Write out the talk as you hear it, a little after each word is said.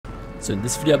So in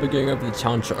this video I'll be going over the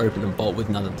challenge to open a vault with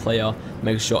another player.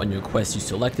 Make sure on your quest you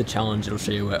select the challenge, it'll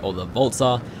show you where all the vaults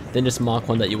are. Then just mark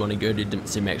one that you want to go to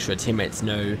so make sure teammates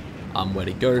know where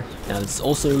to go. Now it's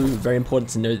also very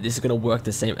important to know that this is going to work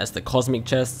the same as the cosmic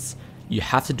chests. You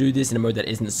have to do this in a mode that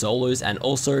isn't solos, and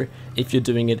also if you're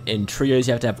doing it in trios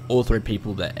you have to have all 3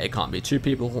 people there. It can't be 2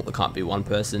 people, it can't be 1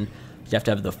 person. You have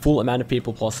to have the full amount of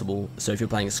people possible. So if you're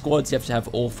playing squads, you have to have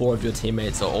all 4 of your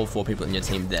teammates or all 4 people in your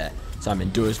team there. So I'm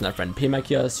in duos with my friend PMAC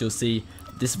here, so you'll see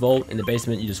this vault in the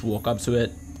basement. You just walk up to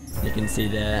it. You can see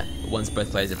there, once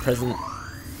both players are present,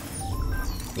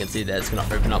 you can see that it's going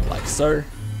to open up like so.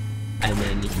 And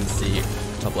then you can see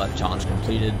top left, challenge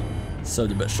completed.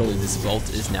 Slowly but surely this vault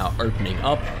is now opening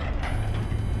up.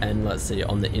 And let's see,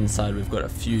 on the inside we've got a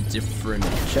few different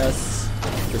chests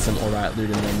with some alright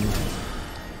loot in them.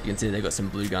 You can see they got some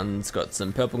blue guns, got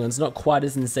some purple guns, not quite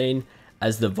as insane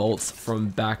as the vaults from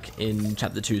back in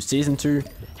Chapter 2 Season 2.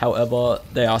 However,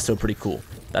 they are still pretty cool.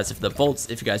 That's it for the vaults.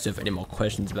 If you guys do have any more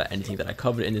questions about anything that I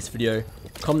covered in this video,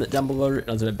 comment it down below and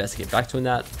I'll do my best to get back to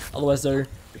that. Otherwise though,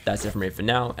 that's it from me for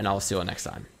now, and I'll see you all next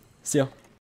time. See ya.